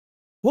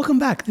Welcome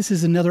back. This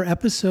is another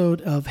episode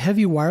of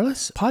Heavy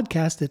Wireless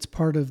podcast that's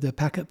part of the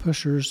Packet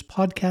Pushers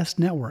podcast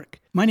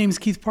network. My name is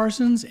Keith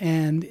Parsons,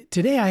 and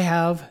today I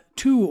have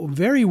two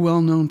very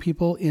well-known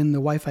people in the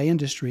Wi-Fi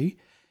industry,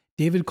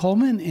 David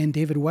Coleman and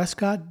David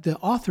Westcott, the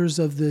authors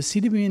of the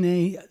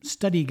CWNA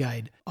study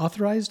guide.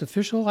 Authorized,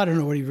 official, I don't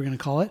know what you're going to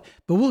call it,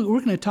 but we're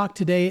going to talk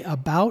today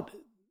about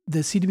the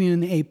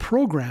CWNA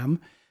program,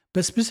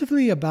 but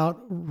specifically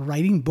about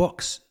writing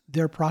books,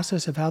 their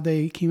process of how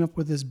they came up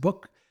with this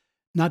book,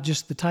 not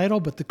just the title,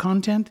 but the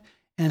content,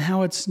 and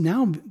how it's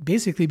now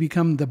basically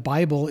become the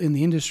Bible in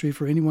the industry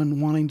for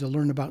anyone wanting to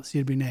learn about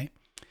CWNA.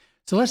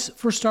 So let's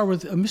first start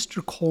with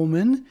Mr.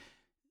 Coleman,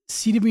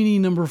 CWNA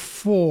number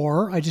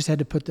 4. I just had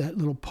to put that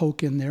little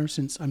poke in there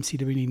since I'm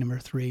CWNA number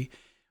 3.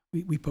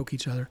 We poke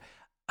each other.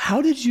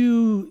 How did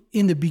you,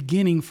 in the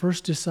beginning,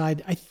 first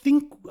decide, I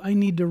think I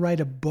need to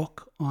write a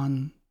book for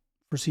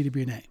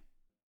CWNA?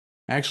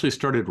 I actually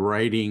started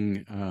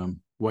writing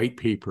white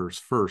papers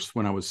first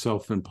when I was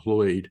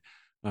self-employed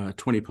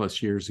 20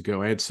 plus years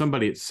ago. I had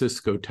somebody at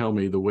Cisco tell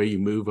me the way you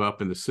move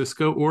up in the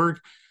Cisco org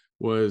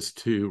was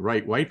to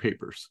write white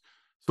papers.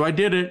 So I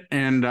did it,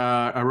 and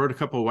I wrote a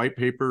couple of white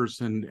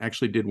papers and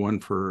actually did one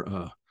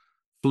for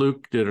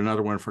Fluke, did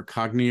another one for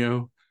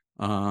Cognio,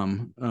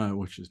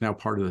 which is now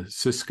part of the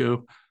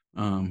Cisco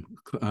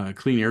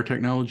clean air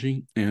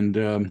technology,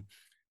 and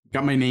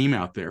got my name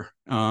out there.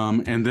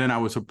 And then I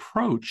was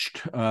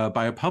approached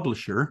by a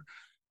publisher,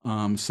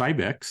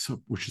 Cybex,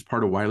 which is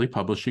part of Wiley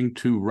Publishing,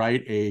 to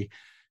write a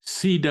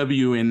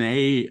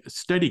CWNA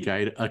study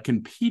guide, a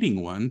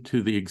competing one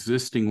to the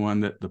existing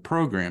one that the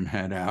program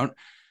had out.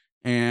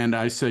 And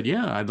I said,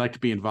 yeah, I'd like to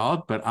be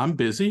involved, but I'm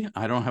busy.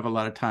 I don't have a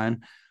lot of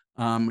time.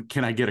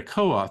 Can I get a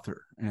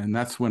co-author? And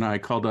that's when I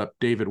called up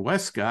David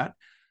Westcott,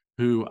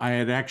 who I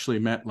had actually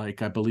met,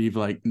 I believe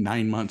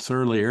 9 months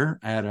earlier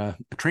at a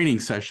training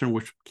session,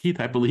 which,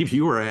 Keith, I believe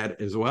you were at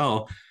as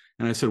well.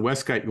 And I said,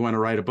 Westcott, you want to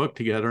write a book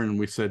together? And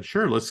we said,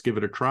 sure, let's give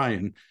it a try.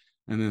 And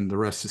then the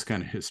rest is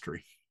kind of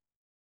history.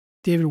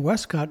 David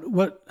Westcott,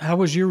 how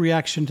was your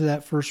reaction to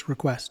that first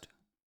request?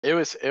 It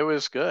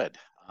was good.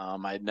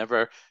 I'd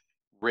never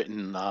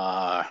written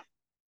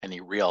any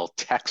real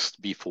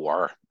text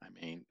before. I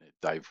mean,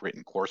 I've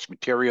written course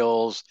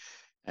materials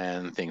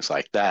and things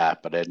like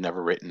that, but I'd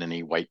never written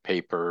any white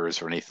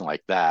papers or anything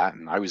like that.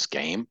 And I was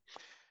game.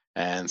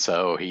 And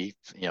so he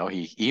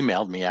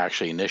emailed me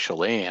actually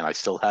initially, and I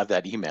still have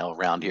that email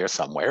around here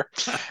somewhere.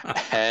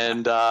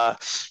 And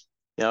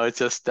it's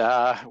just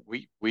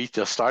we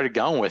just started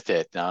going with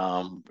it.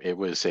 It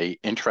was a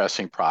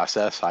interesting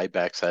process.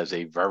 IBEX has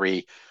a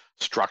very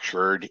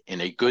structured,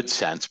 in a good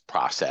sense,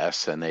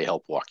 process, and they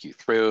help walk you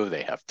through.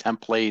 They have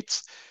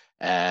templates,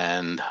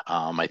 and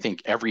I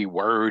think every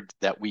word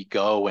that we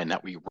go and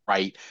that we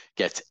write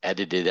gets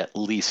edited at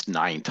least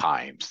 9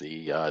 times.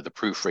 The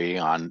proofreading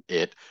on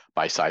it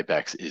by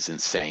Cybex is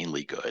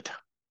insanely good.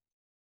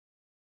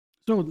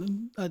 So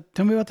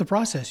tell me about the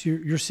process.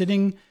 You're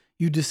sitting,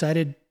 you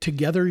decided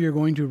together you're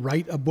going to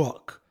write a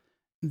book.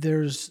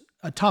 There's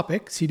a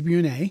topic,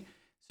 CWNA,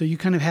 so you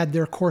kind of had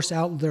their course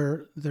out,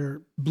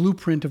 their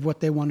blueprint of what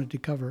they wanted to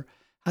cover.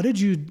 How did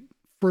you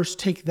first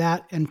take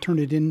that and turn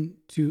it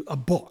into a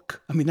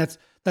book? I mean,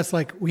 that's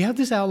like, we have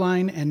this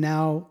outline and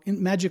now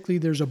magically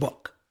there's a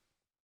book.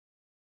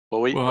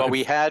 What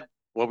we had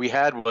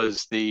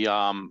was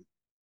the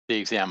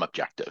exam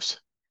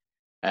objectives.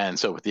 And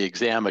so with the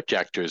exam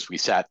objectives, we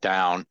sat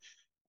down,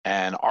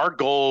 and our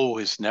goal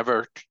was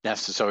never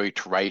necessarily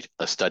to write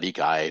a study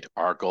guide.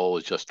 Our goal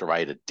was just to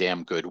write a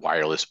damn good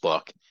wireless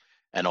book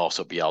and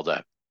also be able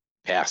to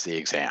pass the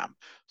exam.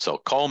 So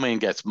Coleman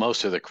gets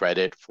most of the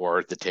credit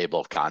for the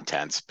table of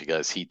contents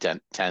because he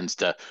tends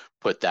to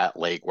put that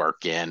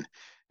legwork in,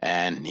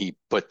 and he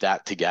put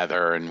that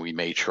together, and we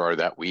made sure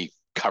that we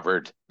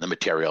covered the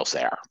materials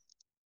there.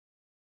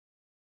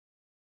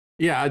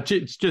 Yeah,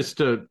 just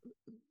to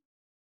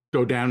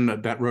go down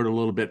that road a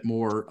little bit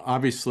more,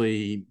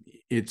 obviously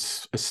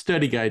it's a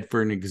study guide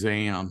for an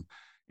exam,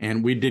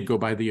 and we did go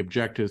by the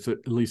objectives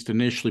at least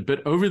initially.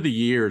 But over the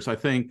years, I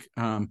think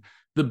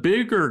the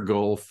bigger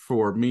goal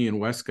for me and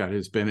Westcott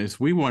is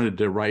we wanted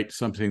to write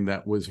something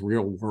that was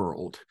real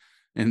world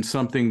and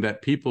something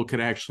that people could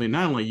actually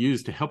not only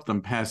use to help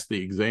them pass the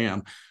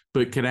exam,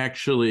 but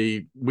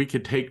we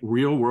could take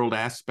real world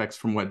aspects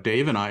from what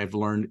Dave and I have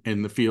learned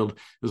in the field,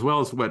 as well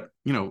as what,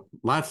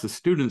 lots of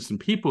students and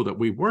people that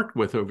we've worked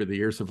with over the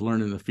years have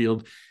learned in the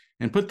field,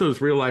 and put those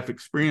real life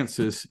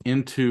experiences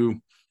into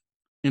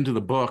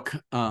the book,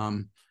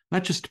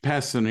 not just to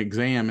pass an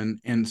exam.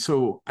 And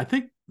so I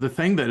think the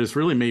thing that has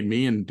really made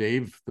me and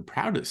Dave the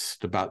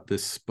proudest about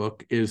this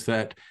book is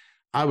that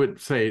I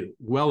would say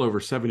well over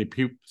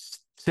 70%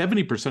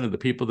 of the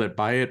people that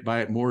buy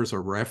it more as a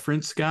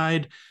reference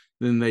guide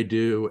than they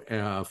do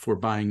for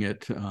buying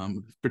it,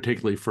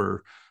 particularly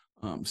for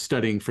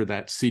studying for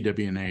that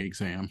CWNA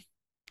exam.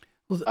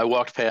 I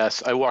walked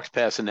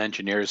past an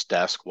engineer's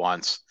desk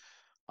once.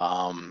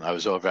 I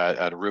was over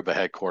at Aruba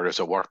headquarters.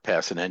 I walked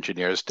past an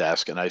engineer's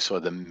desk, and I saw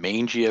the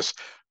mangiest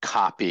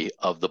copy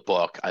of the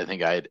book I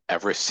think I had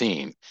ever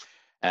seen.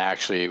 And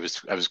actually,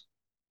 I was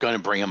going to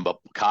bring him a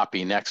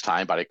copy next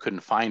time, but I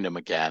couldn't find him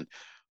again.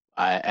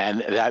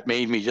 And that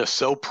made me just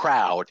so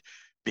proud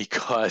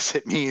because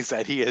it means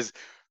that he has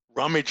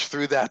rummaged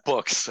through that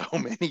book so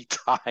many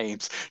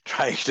times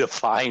trying to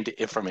find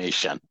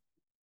information.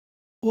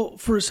 Well,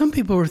 for some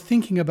people who are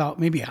thinking about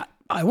maybe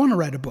I want to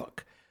write a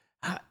book.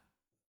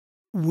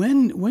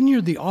 When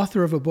you're the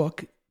author of a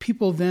book,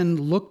 people then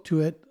look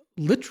to it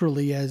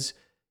literally as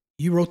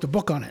you wrote the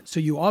book on it. So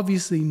you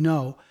obviously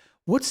know.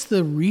 What's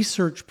the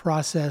research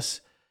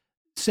process?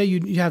 Say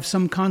you have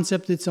some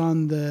concept that's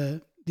on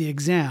the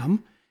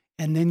exam,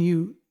 and then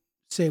you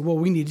say, well,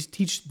 we need to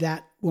teach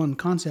that one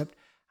concept.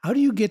 How do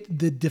you get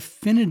the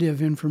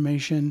definitive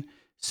information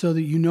so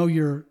that you know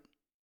you're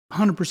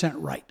 100%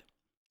 right?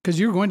 Because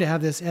you're going to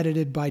have this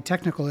edited by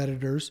technical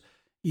editors.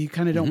 You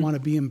kind of don't want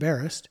to be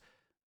embarrassed.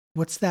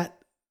 What's the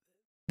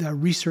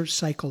research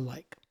cycle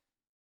like?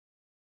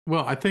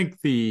 Well, I think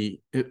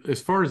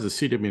as far as the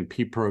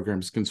CWNP program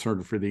is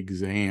concerned for the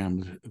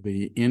exams,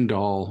 the end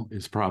all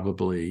is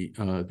probably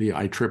the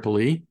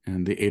IEEE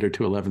and the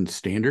 802.11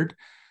 standard.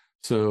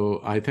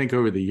 So I think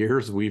over the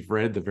years, we've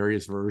read the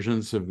various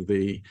versions of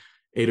the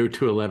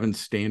 802.11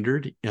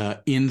 standard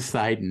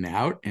inside and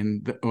out,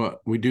 and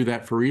we do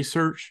that for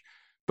research.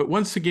 But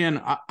once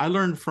again, I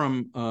learned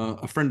from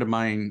a friend of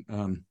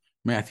mine,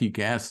 Matthew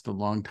Gast, a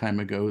long time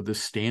ago, the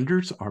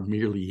standards are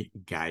merely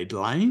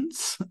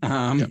guidelines.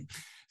 Yep.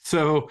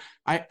 So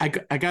I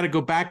got to go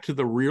back to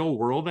the real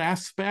world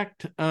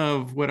aspect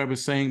of what I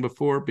was saying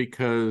before,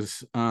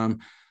 because a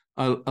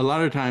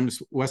lot of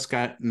times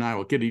Westcott and I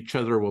will get each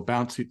other, we'll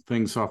bounce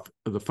things off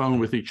the phone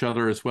with each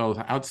other as well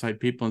as outside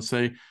people and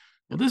say,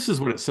 well, this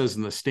is what it says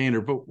in the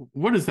standard, but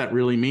what does that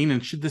really mean?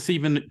 And should this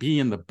even be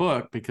in the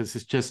book because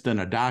it's just in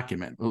a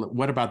document?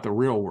 What about the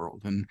real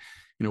world? And,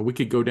 we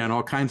could go down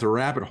all kinds of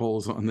rabbit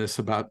holes on this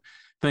about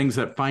things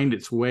that find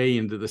its way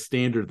into the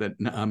standard that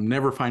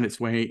never find its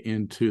way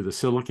into the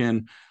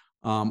silicon,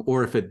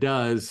 or if it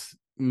does,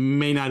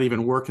 may not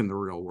even work in the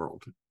real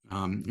world.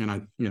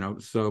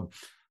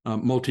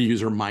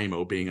 Multi-user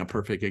MIMO being a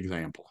perfect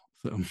example.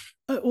 So,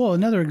 well,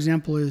 another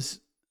example is,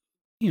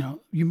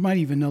 you might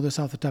even know this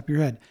off the top of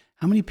your head.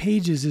 How many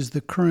pages is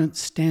the current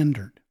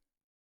standard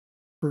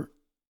for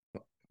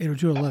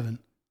 802.11?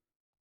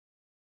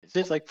 Is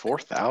it like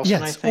 4,000?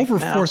 Yes, I think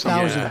over now?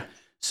 4,000.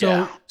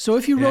 Yeah. So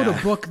if you wrote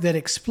a book that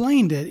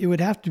explained it, it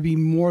would have to be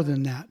more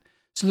than that.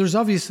 So there's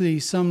obviously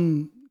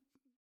some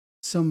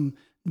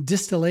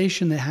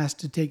distillation that has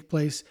to take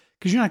place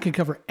because you're not going to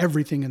cover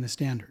everything in the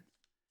standard.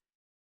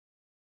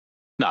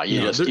 No,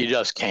 you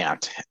just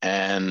can't.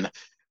 And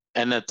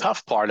the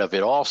tough part of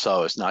it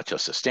also is not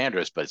just the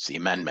standards, but it's the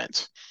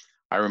amendments.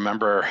 I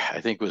remember, I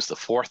think it was the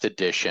 4th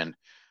edition.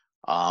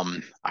 I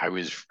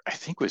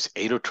think it was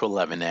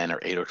 802.11n or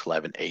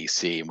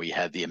 802.11ac, and we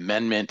had the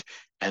amendment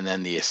and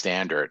then the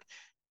standard,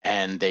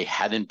 and they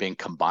hadn't been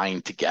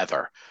combined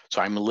together.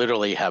 So I'm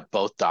literally have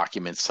both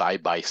documents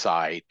side by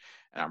side,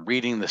 and I'm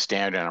reading the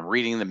standard and I'm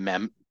reading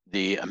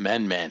the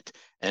amendment,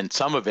 and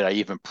some of it I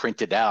even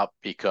printed out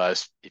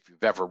because if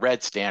you've ever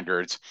read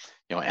standards,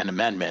 and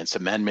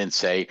amendments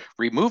say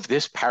remove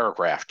this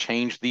paragraph,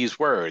 change these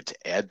words,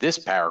 add this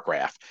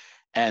paragraph,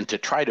 and to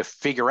try to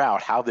figure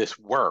out how this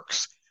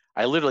works,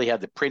 I literally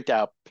had to print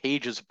out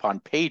pages upon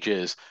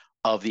pages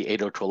of the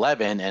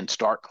 802.11 and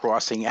start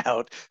crossing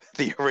out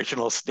the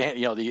original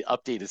the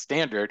updated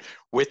standard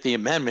with the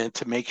amendment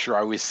to make sure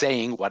I was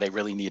saying what I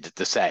really needed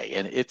to say.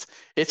 And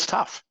it's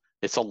tough.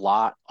 It's a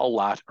lot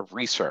of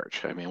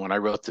research. I mean, when I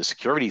wrote the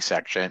security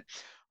section,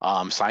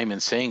 Simon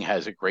Singh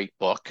has a great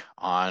book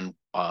on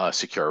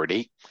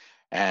security.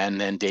 And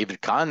then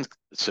David Kahn's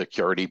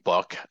security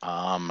book,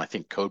 I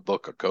think Code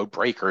Book or Code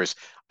Breakers,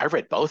 I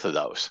read both of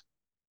those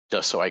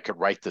just so I could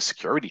write the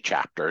security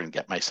chapter and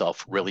get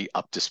myself really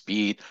up to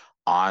speed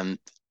on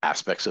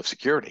aspects of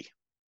security.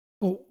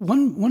 Well,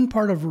 one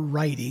part of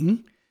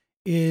writing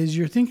is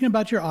you're thinking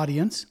about your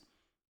audience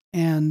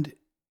and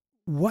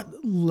what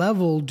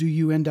level do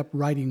you end up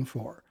writing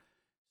for?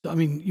 I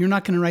mean, you're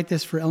not going to write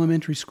this for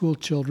elementary school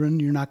children.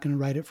 You're not going to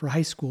write it for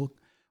high school.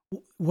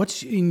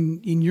 What's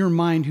in your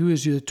mind, who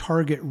is your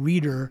target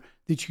reader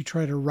that you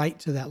try to write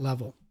to that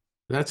level?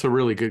 That's a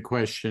really good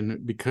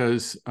question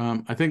because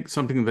I think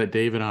something that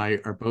Dave and I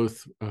are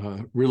both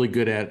really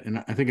good at,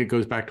 and I think it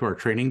goes back to our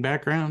training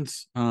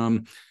backgrounds,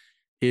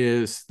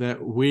 is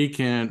that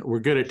we're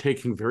good at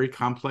taking very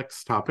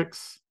complex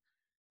topics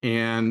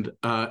and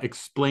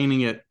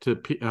explaining it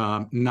to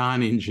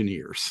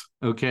non-engineers,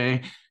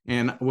 okay?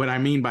 And what I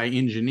mean by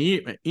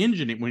engineer,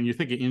 when you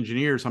think of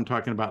engineers, I'm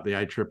talking about the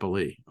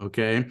IEEE,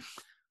 okay?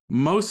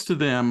 Most of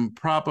them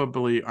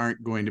probably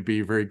aren't going to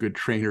be very good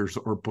trainers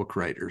or book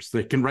writers.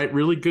 They can write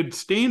really good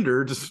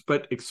standards,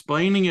 but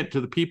explaining it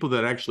to the people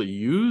that actually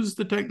use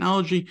the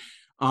technology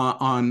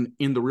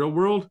in the real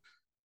world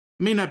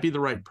may not be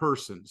the right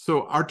person.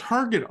 So our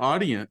target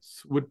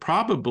audience would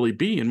probably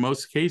be, in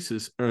most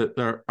cases,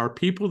 are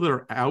people that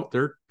are out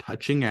there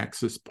touching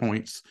access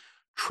points,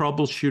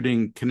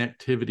 troubleshooting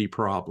connectivity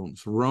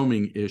problems,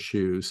 roaming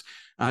issues,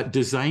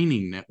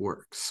 designing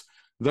networks.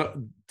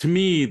 to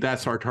me,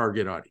 that's our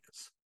target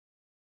audience.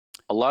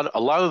 A lot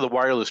of the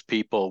wireless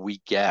people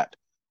we get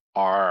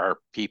are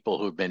people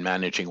who've been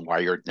managing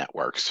wired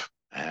networks.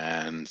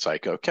 And it's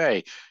like,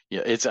 okay,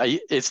 yeah,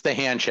 it's the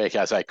handshake,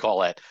 as I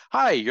call it.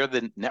 Hi, you're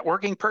the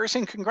networking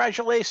person.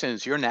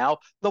 Congratulations, you're now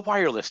the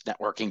wireless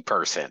networking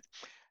person.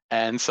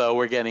 And so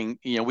we're getting,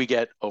 we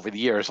get over the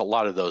years a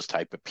lot of those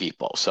type of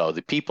people. So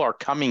the people are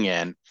coming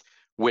in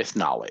with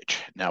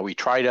knowledge. Now we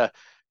try to,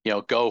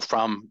 go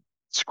from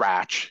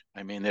scratch.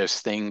 I mean, there's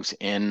things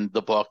in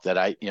the book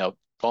that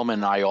Coleman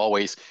and I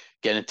always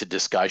get into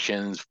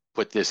discussions,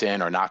 put this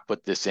in or not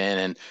put this in,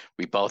 and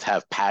we both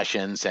have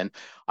passions. And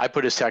I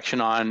put a section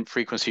on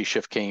frequency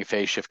shift keying,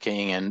 phase shift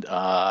keying, and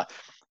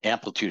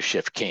amplitude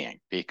shift keying,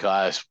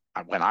 because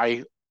when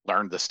I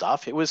learned the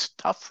stuff, it was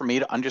tough for me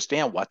to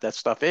understand what that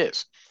stuff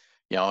is.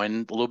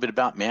 And a little bit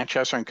about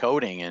Manchester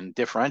encoding and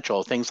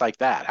differential, things like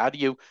that. How do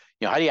you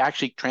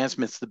actually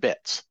transmits the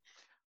bits?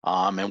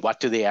 And what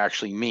do they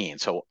actually mean?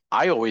 So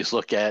I always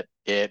look at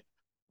it,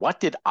 what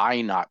did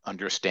I not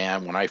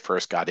understand when I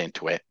first got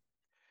into it?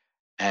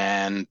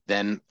 And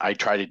then I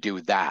try to do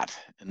that.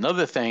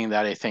 Another thing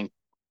that I think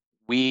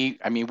we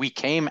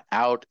came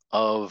out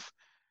of,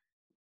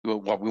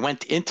 well, we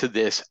went into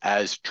this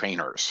as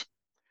trainers.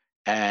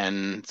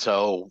 And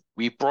so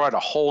we brought a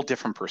whole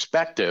different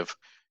perspective.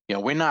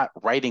 We're not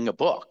writing a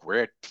book,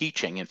 we're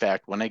teaching. In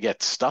fact, when I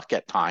get stuck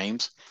at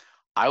times,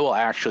 I will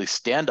actually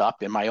stand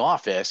up in my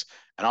office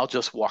and I'll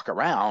just walk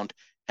around,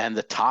 and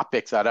the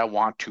topic that I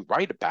want to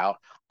write about,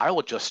 I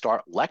will just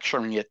start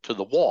lecturing it to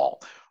the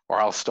wall,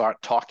 or I'll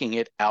start talking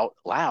it out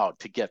loud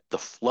to get the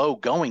flow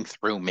going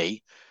through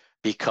me,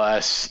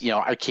 because,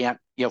 I can't,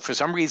 for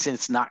some reason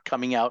it's not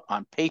coming out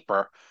on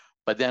paper,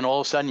 but then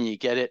all of a sudden you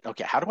get it.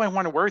 Okay, how do I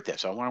want to word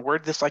this? I want to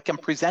word this like I'm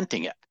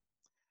presenting it.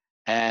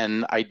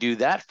 And I do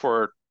that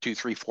for 2,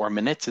 3, 4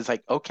 minutes. It's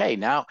like, okay,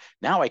 now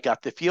I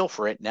got the feel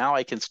for it. Now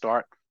I can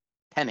start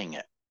penning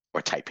it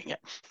or typing it.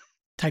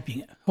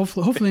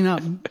 Hopefully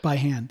not by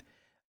hand.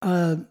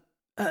 A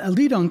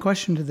lead-on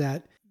question to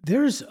that: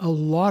 there's a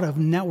lot of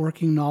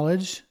networking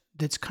knowledge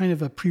that's kind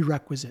of a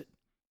prerequisite.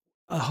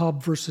 A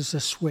hub versus a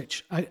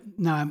switch.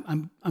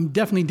 I'm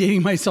definitely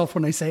dating myself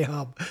when I say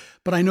hub,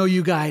 but I know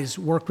you guys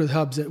worked with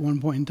hubs at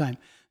one point in time.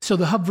 So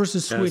the hub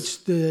versus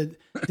switch, the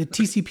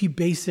TCP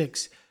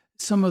basics,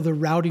 some of the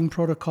routing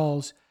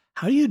protocols.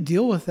 How do you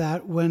deal with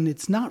that when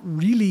it's not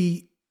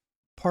really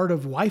part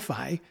of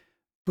Wi-Fi,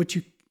 but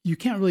you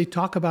can't really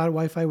talk about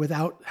Wi-Fi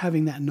without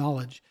having that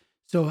knowledge?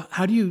 So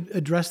how do you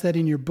address that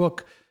in your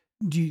book?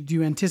 Do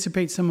you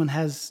anticipate someone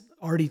has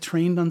already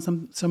trained on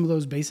some of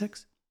those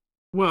basics?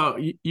 Well,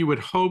 you would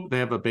hope they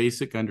have a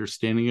basic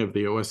understanding of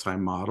the OSI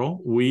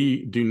model.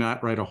 We do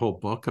not write a whole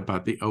book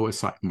about the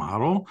OSI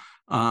model.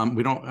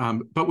 We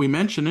don't, but we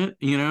mention it,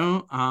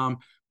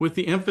 with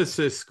the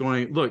emphasis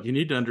going, look, you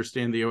need to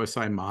understand the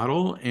OSI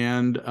model,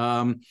 and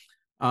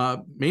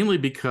mainly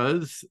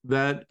because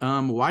that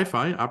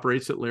Wi-Fi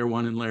operates at layer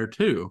 1 and layer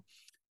 2.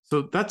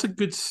 So that's a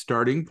good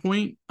starting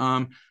point.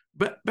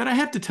 But I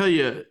have to tell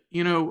you,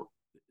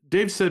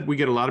 Dave said we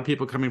get a lot of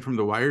people coming from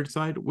the wired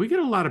side. We get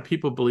a lot of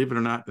people, believe it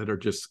or not, that are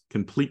just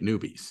complete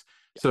newbies.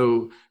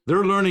 So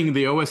they're learning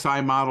the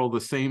OSI model the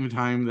same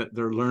time that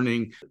they're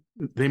learning.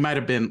 They might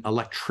have been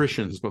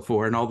electricians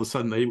before, and all of a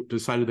sudden they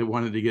decided they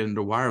wanted to get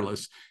into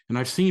wireless. And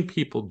I've seen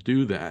people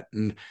do that.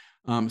 And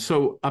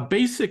so a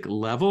basic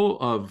level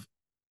of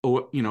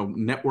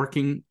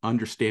networking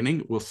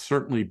understanding will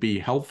certainly be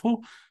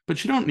helpful,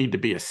 but you don't need to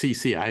be a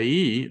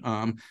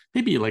CCIE.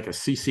 Maybe like a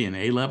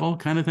CCNA level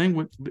kind of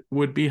thing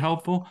would be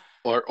helpful.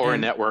 Or a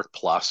Network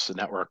Plus. A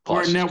Network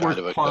Plus is kind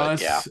of a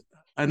good, yeah.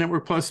 A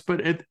Network Plus.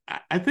 But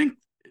I think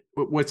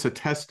what's a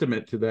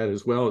testament to that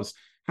as well is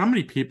how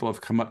many people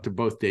have come up to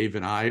both Dave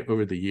and I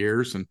over the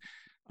years. And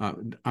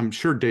I'm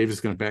sure Dave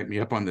is going to back me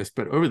up on this,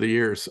 but over the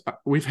years,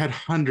 we've had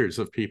hundreds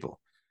of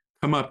people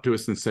come up to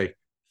us and say,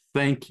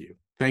 thank you.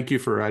 Thank you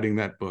for writing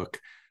that book.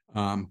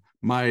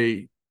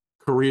 My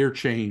career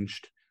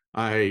changed.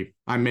 I'm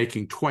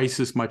making twice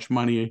as much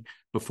money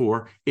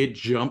before. It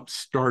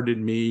jump-started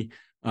me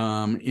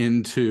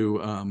into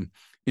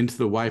the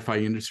Wi-Fi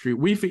industry.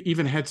 We've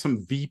even had some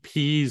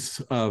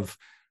VPs of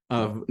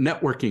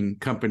networking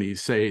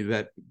companies say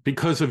that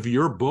because of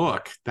your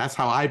book, that's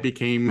how I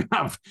became,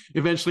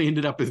 eventually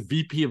ended up as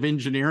VP of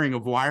engineering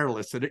of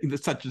wireless at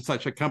such and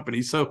such a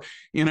company. So,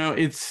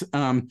 it's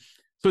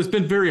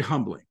been very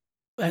humbling.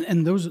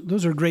 And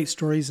those are great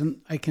stories, and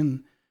I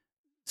can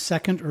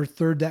second or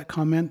third that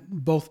comment,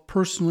 both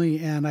personally,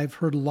 and I've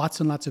heard lots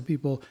and lots of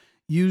people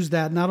use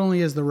that not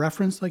only as the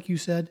reference, like you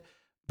said,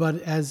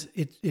 but as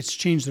it's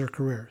changed their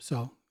career.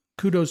 So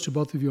kudos to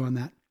both of you on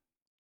that.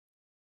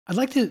 I'd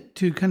like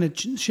to kind of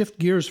shift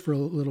gears for a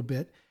little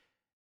bit.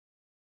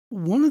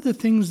 One of the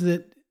things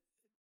that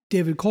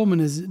David Coleman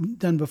has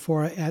done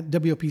before at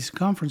WPC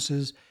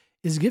conferences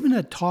is given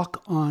a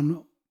talk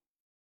on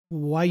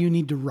why you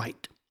need to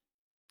write.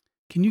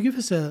 Can you give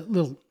us a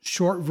little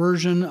short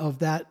version of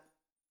that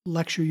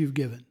lecture you've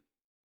given?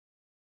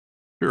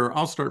 Sure,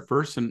 I'll start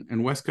first,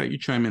 and Westcott, you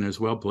chime in as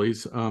well,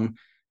 please.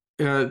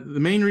 the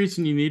main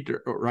reason you need to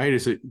write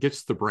is it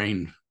gets the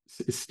brain,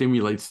 it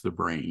stimulates the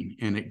brain,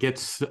 and it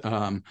gets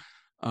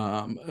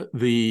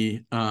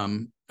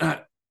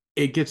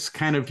it gets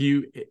kind of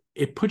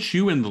it puts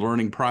you in the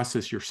learning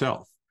process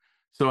yourself.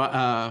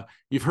 So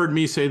you've heard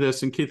me say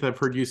this, and Keith, I've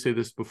heard you say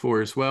this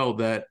before as well,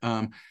 that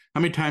how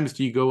many times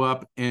do you go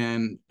up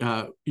and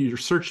you're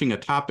searching a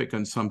topic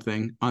on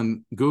something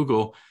on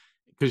Google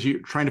because you're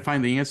trying to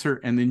find the answer,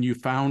 and then you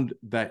found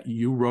that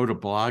you wrote a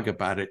blog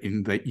about it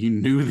and that you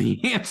knew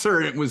the answer,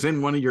 and it was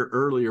in one of your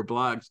earlier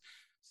blogs.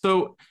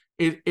 So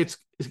it's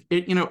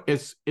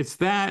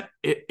that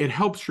it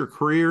helps your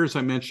career, as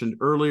I mentioned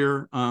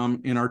earlier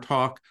in our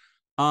talk.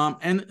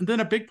 And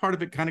then a big part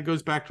of it kind of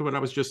goes back to what I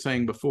was just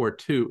saying before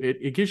too.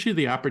 It gives you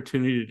the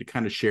opportunity to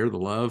kind of share the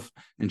love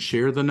and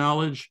share the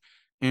knowledge.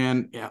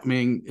 And I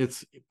mean,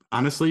 it's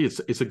honestly,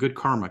 it's a good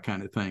karma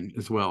kind of thing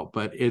as well.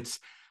 But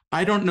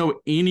I don't know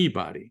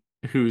anybody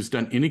who's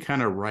done any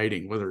kind of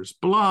writing, whether it's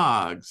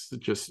blogs,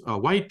 just a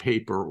white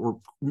paper, or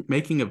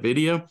making a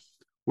video,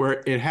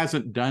 where it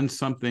hasn't done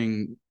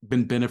something,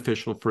 been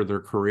beneficial for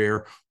their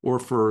career or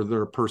for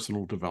their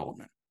personal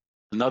development.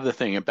 Another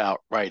thing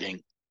about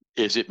writing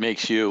is it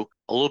makes you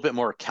a little bit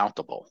more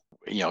accountable.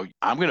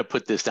 I'm going to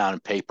put this down in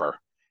paper.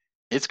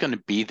 It's going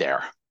to be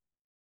there,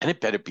 and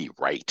it better be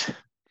right.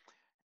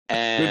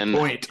 And good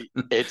point.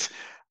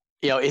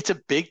 it's a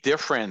big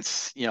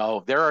difference.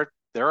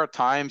 There are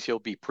times you'll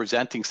be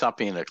presenting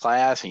something in a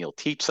class and you'll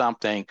teach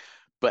something,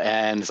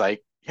 and it's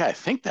like, yeah, I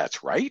think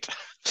that's right.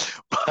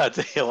 But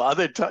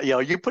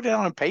you put it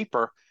on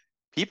paper,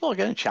 people are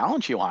going to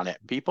challenge you on it.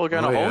 People are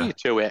going to hold you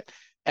to it,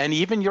 and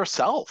even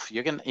yourself.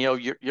 You're going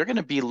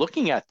to be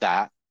looking at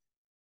that,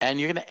 and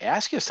you're going to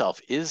ask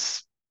yourself,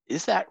 is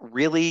that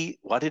really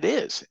what it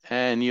is?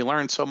 And you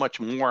learn so much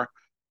more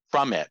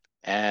from it,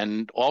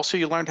 and also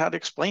you learn how to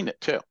explain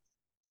it too.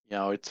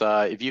 It's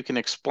if you can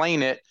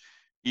explain it,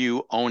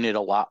 you own it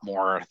a lot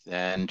more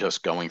than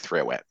just going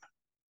through it.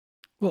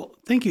 Well,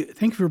 thank you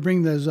for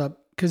bringing those up,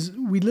 because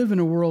we live in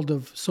a world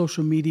of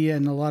social media,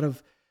 and a lot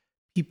of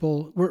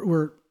people,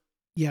 we're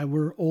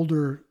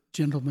older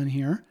gentlemen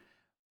here,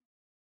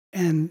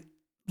 and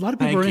a lot of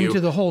people are into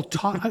the whole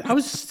talk. I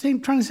was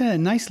trying to say that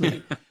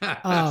nicely.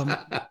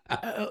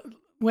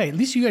 Wait, at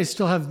least you guys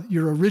still have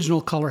your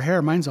original color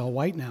hair. Mine's all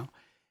white now.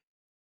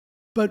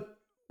 But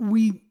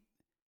we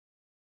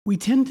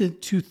tend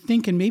to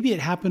think, and maybe it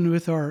happened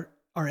with our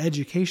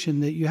education,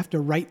 that you have to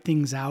write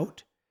things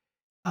out.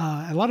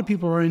 A lot of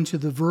people are into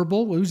the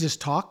verbal, we just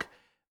talk.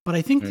 But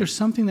I think there's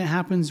something that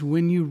happens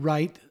when you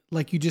write,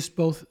 like you just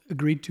both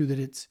agreed to,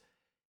 that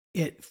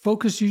it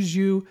focuses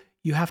you.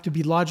 You have to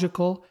be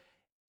logical.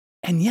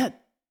 And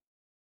yet,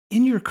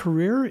 in your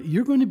career,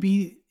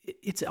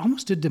 it's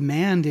almost a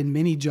demand in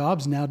many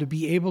jobs now to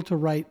be able to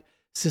write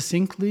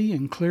succinctly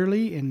and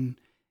clearly,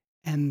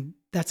 and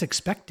that's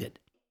expected.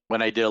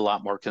 When I did a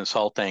lot more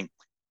consulting,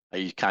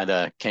 I kind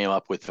of came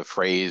up with the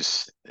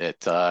phrase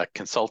that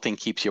consulting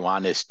keeps you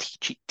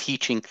honest,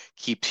 teaching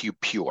keeps you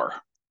pure.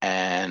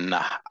 And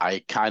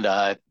I kind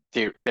of,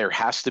 there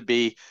has to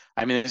be,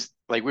 I mean, it's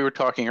like we were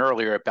talking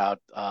earlier about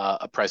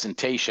a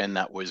presentation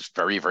that was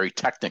very, very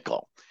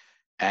technical.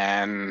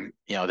 And,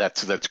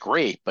 that's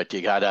great, but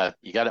you gotta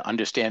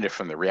understand it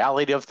from the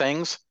reality of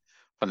things,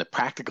 from the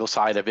practical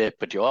side of it,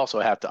 but you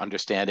also have to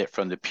understand it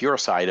from the pure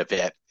side of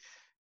it.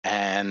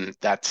 And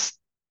that's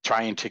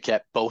trying to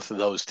get both of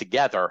those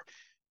together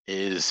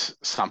is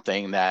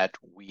something that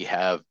we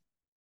have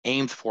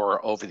aimed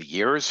for over the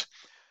years,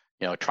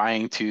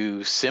 trying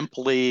to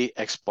simply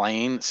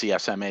explain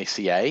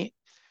CSMA-CA,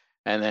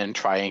 and then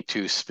trying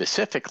to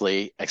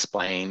specifically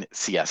explain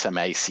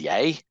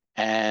CSMA-CA.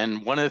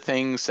 And one of the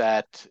things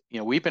that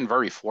we've been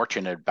very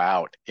fortunate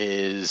about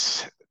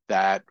is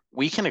that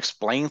we can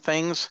explain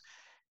things,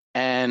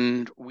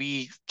 and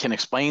we can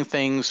explain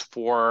things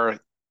for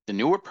the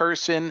newer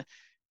person,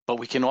 but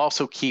we can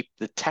also keep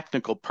the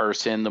technical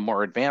person, the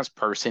more advanced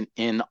person,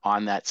 in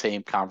on that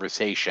same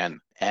conversation.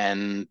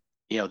 And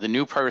the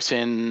new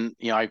person,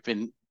 I've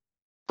been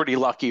pretty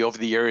lucky over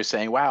the years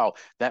saying, wow,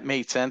 that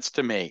made sense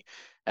to me.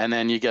 And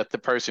then you get the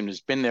person who's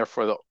been there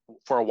for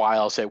a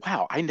while say,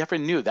 wow, I never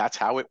knew that's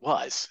how it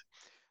was.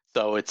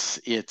 So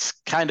it's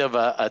kind of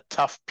a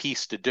tough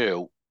piece to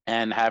do,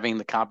 and having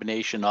the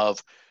combination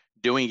of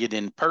doing it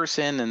in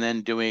person and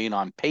then doing it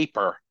on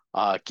paper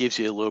gives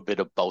you a little bit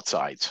of both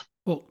sides.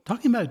 Well,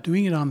 talking about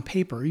doing it on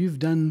paper, you've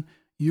done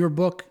your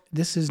book.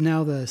 This is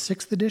now the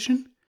 6th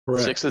edition?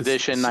 Correct. 6th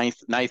edition,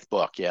 ninth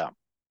book, yeah.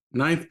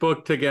 9th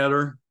book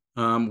together.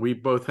 We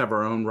both have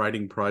our own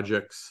writing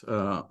projects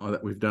that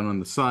we've done on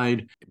the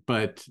side,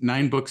 but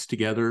 9 books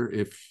together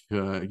if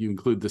you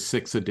include the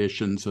 6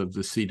 editions of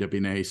the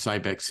CWNA,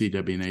 CyBEC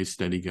CWNA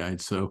study guide.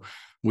 So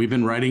we've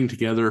been writing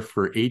together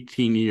for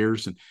 18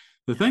 years. And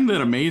the thing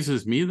that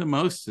amazes me the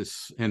most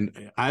is,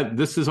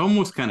 this is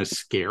almost kind of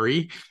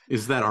scary,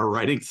 is that our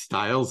writing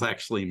styles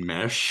actually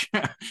mesh.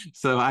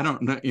 So I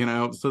don't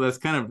know, so that's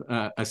kind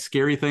of a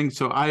scary thing.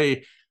 So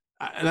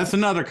that's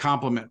another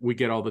compliment we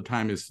get all the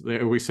time, is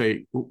we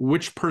say,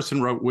 which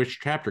person wrote which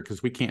chapter?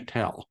 Because we can't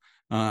tell.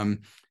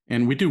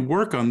 And we do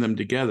work on them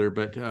together,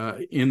 but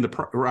in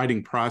the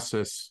writing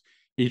process,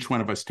 each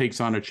one of us takes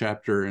on a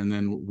chapter, and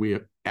then we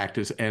act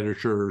as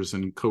editors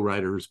and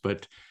co-writers.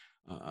 But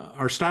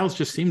our styles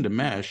just seem to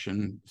mesh,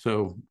 and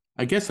so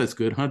I guess that's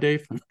good, huh,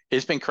 Dave?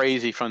 It's been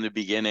crazy from the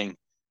beginning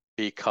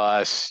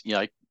because,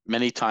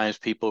 many times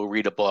people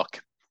read a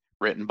book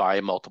written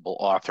by multiple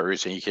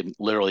authors, and you can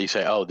literally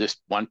say, oh, this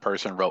one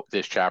person wrote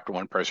this chapter,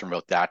 one person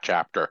wrote that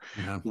chapter.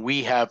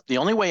 Yeah. The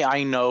only way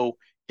I know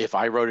if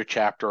I wrote a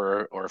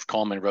chapter or if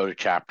Coleman wrote a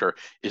chapter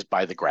is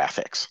by the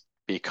graphics.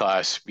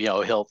 Because,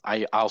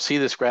 I'll see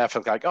this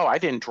graphic like, oh, I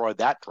didn't draw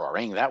that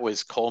drawing. That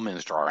was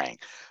Coleman's drawing.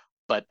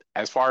 But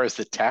as far as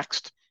the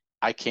text,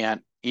 I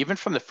can't, even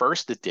from the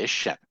first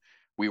edition,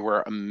 we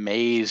were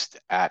amazed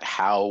at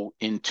how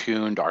in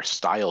tuned our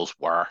styles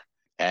were.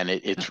 And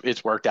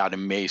it's worked out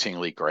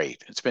amazingly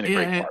great. It's been a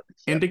great partnership.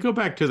 And to go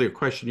back to the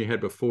question you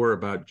had before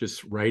about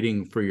just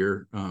writing for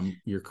your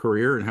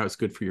career and how it's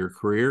good for your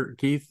career,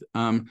 Keith,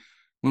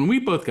 when we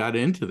both got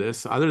into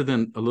this, other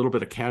than a little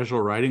bit of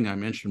casual writing I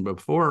mentioned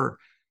before,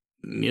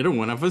 neither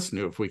one of us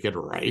knew if we could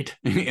write,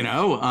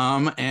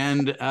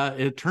 and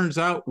it turns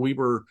out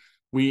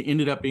we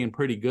ended up being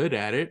pretty good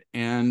at it,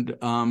 and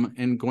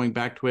going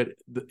back to it.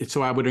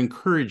 So I would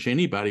encourage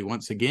anybody,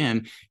 once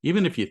again,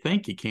 even if you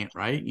think you can't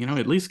write,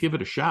 at least give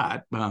it a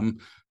shot.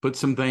 Put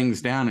some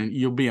things down, and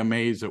you'll be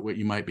amazed at what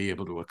you might be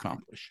able to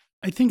accomplish.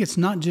 I think it's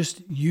not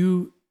just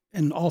you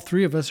and all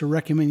three of us are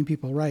recommending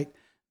people write.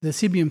 The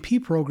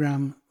CBMP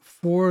program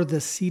for the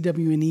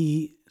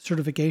CWNE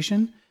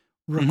certification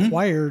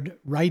required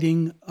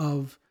writing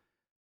of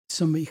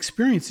some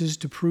experiences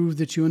to prove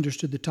that you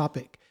understood the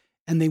topic.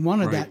 And they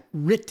wanted that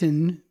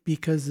written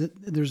because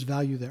there's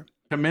value there.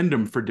 Commend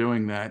them for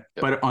doing that.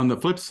 Yep. But on the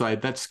flip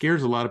side, that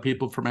scares a lot of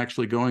people from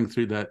actually going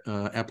through that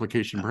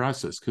application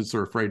process because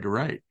they're afraid to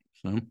write.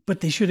 So,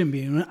 but they shouldn't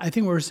be. I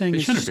think what we're saying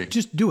is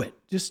just do it.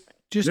 Just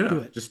do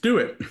it. Just do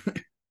it.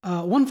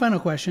 One final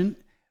question.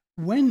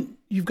 When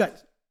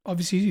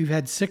obviously you've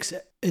had 6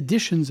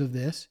 editions of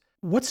this,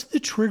 what's the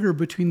trigger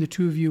between the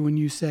two of you when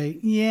you say,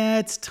 yeah,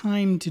 it's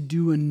time to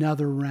do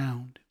another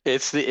round?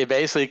 It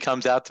basically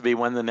comes out to be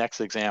when the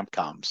next exam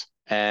comes.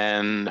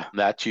 And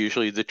that's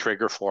usually the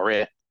trigger for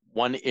it.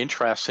 One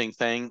interesting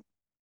thing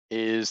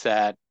is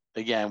that,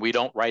 again, we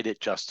don't write it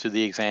just to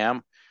the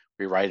exam.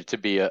 We write it to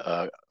be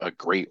a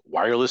great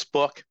wireless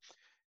book.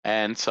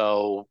 And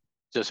so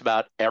just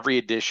about every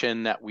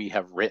edition that we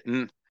have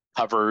written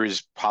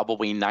covers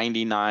probably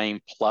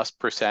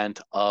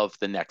 99+% of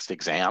the next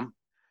exam.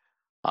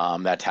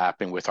 That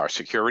happened with our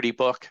security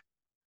book.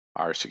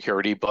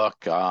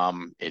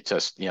 It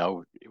just,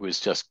 it was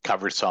just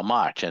covered so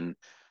much. And,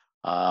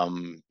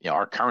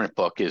 our current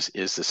book is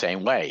the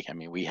same way. I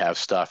mean, we have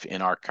stuff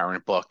in our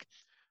current book,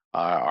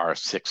 our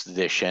 6th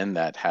edition,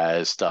 that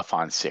has stuff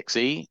on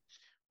 6E.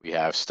 We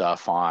have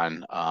stuff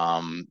on,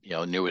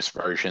 newest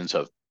versions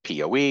of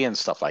POE and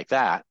stuff like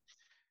that.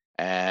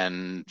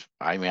 And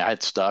I mean, I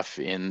had stuff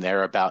in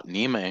there about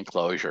NEMA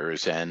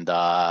enclosures and,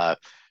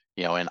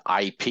 and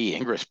IP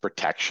ingress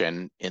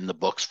protection in the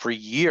books for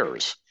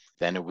years.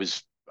 Then it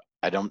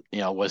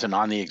wasn't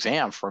on the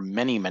exam for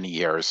many, many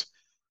years.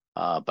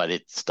 But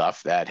it's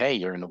stuff that, hey,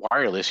 you're in the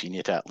wireless, you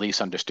need to at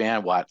least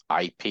understand what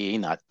IP,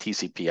 not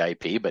TCP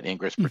IP, but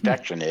ingress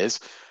protection is,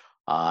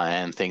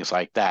 and things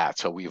like that.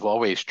 So we've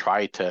always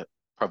tried to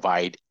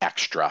provide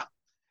extra,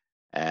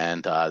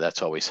 and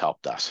that's always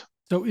helped us.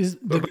 So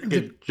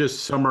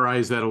just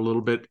summarize that a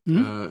little bit,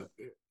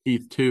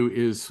 Keith, too,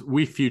 is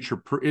we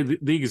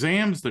the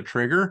exam's the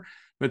trigger.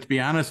 But to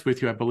be honest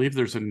with you, I believe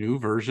there's a new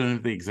version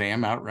of the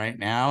exam out right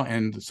now.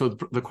 And so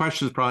the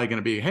question is probably going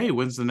to be, hey,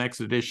 when's the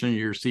next edition of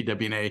your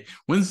CWNA?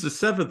 When's the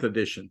 7th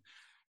edition?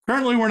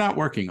 Currently, we're not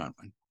working on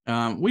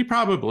one. We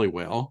probably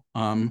will.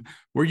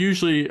 We're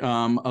usually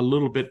a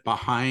little bit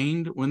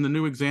behind when the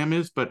new exam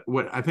is. But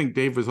what I think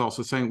Dave was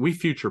also saying, we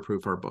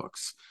future-proof our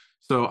books.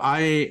 So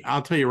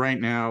I'll tell you right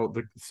now,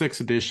 the 6th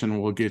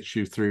edition will get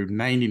you through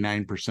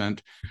 99%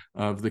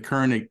 of the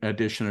current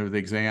edition of the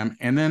exam.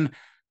 And then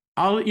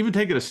I'll even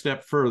take it a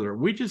step further.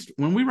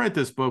 When we write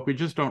this book, we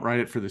just don't write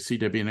it for the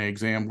CWNA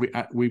exam.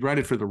 We write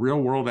it for the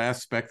real world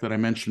aspect that I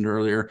mentioned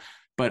earlier.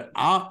 But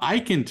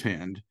I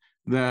contend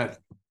that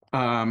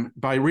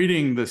by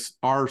reading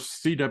our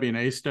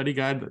CWNA study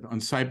guide on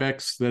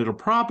Cybex, that it'll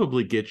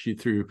probably get you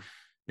through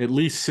at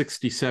least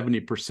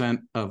 60-70%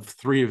 of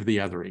 3 of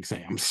the other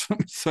exams.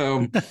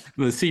 So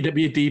the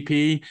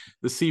CWDP,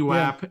 the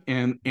CWAP,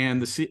 and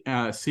the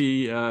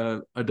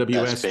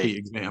WSP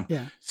exam.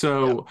 Yeah.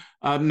 So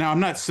now I'm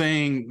not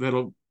saying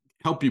that'll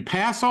help you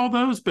pass all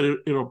those, but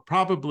it'll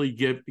probably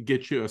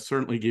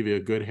certainly give you a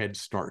good head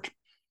start.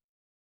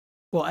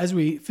 Well, as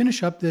we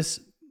finish up this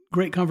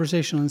great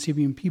conversation on the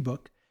CBMP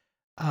book,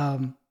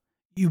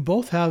 you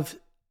both have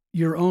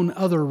your own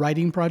other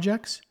writing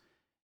projects.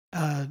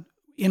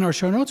 In our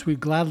show notes, we'd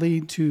gladly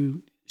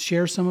to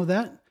share some of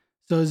that.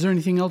 So is there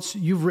anything else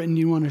you've written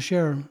you want to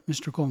share,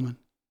 Mr. Coleman?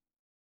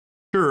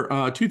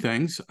 Sure. 2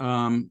 things.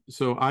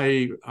 So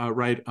I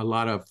write a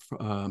lot of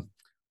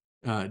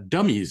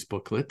dummies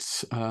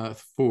booklets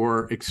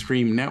for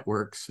Extreme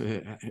Networks.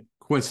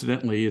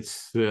 Coincidentally,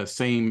 it's the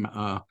same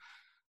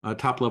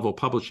top-level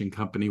publishing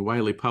company,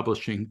 Wiley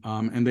Publishing,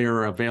 and they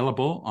are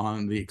available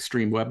on the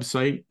Extreme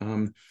website.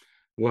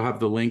 We'll have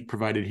the link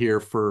provided here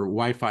for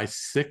Wi-Fi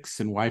 6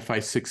 and Wi-Fi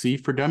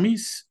 6E for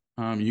dummies.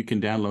 You can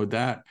download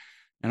that.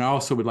 And I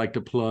also would like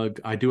to plug,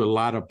 I do a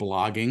lot of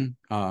blogging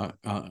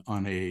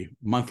on a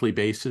monthly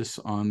basis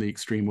on the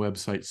Extreme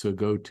website. So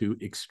go to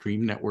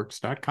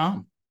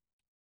extremenetworks.com.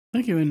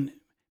 Thank you. And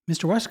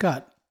Mr.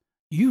 Westcott,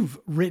 you've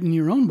written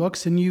your own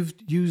books and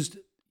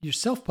you're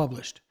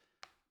self-published.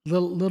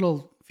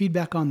 Little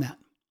feedback on that.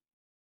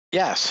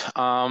 Yes.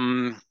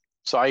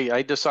 So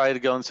I decided to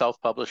go in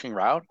self-publishing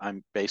route.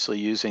 I'm basically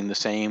using the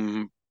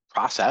same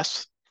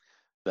process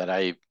that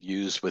I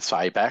used with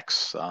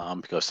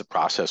Cybex because the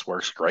process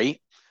works great.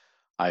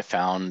 I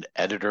found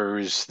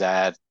editors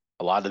that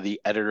a lot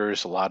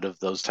of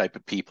those type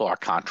of people are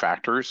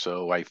contractors.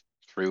 So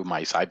through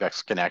my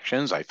Cybex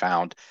connections, I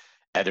found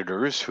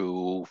editors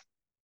who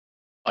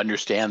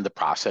understand the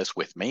process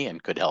with me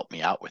and could help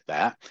me out with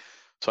that.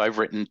 So I've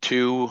written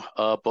 2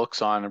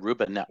 books on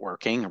Aruba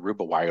networking,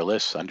 Aruba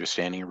Wireless,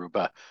 understanding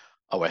Aruba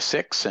OS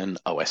 6 and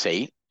OS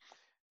 8.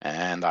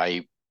 And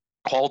I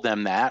called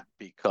them that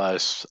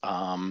because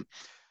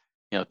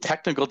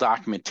technical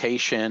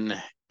documentation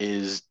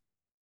is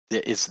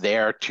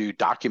there to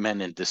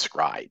document and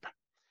describe.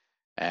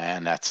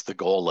 And that's the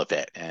goal of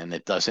it. And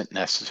it doesn't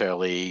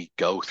necessarily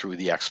go through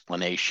the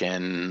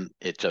explanation.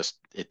 It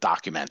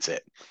documents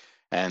it.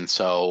 And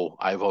so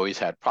I've always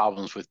had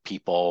problems with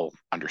people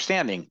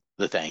understanding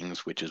the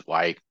things, which is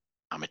why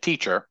I'm a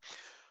teacher.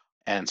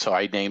 And so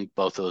I named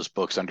both those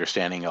books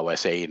Understanding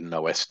OS 8 and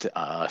OS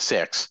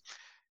 6.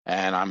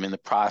 And I'm in the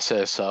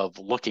process of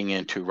looking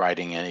into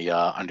writing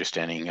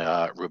Understanding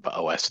Aruba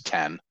OS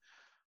 10.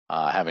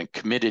 I haven't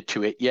committed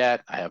to it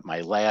yet. I have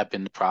my lab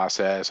in the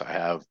process. I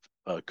have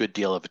a good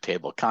deal of a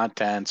table of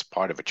contents,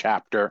 part of a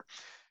chapter.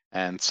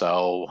 And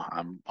so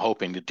I'm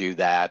hoping to do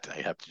that.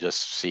 I have to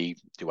just see,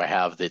 do I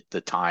have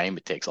the time?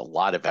 It takes a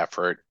lot of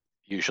effort.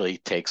 Usually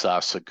it takes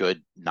us a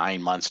good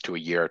 9 months to a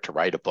year to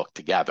write a book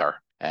together.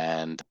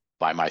 And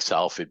by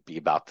myself, it'd be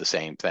about the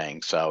same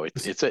thing. So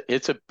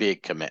it's a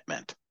big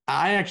commitment.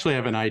 I actually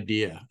have an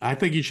idea. I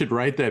think you should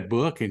write that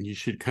book and you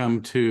should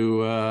come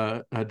to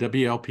a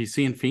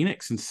WLPC in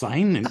Phoenix and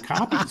sign in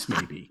copies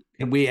maybe.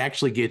 Can we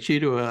actually get you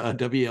to a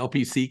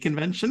WLPC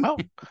convention? Oh,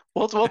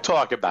 we'll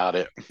talk about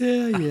it.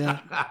 Yeah.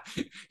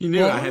 You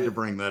knew I had to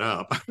bring that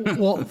up.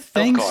 Well,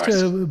 thanks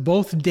to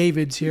both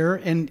Davids here.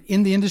 And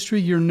in the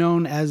industry, you're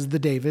known as the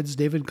Davids,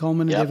 David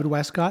Coleman and David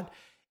Westcott.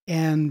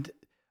 And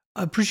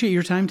I appreciate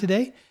your time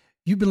today.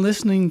 You've been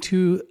listening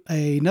to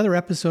another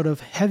episode of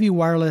Heavy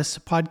Wireless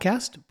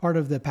Podcast, part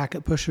of the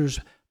Packet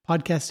Pushers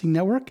Podcasting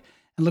Network,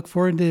 and look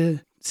forward to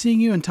seeing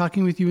you and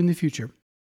talking with you in the future.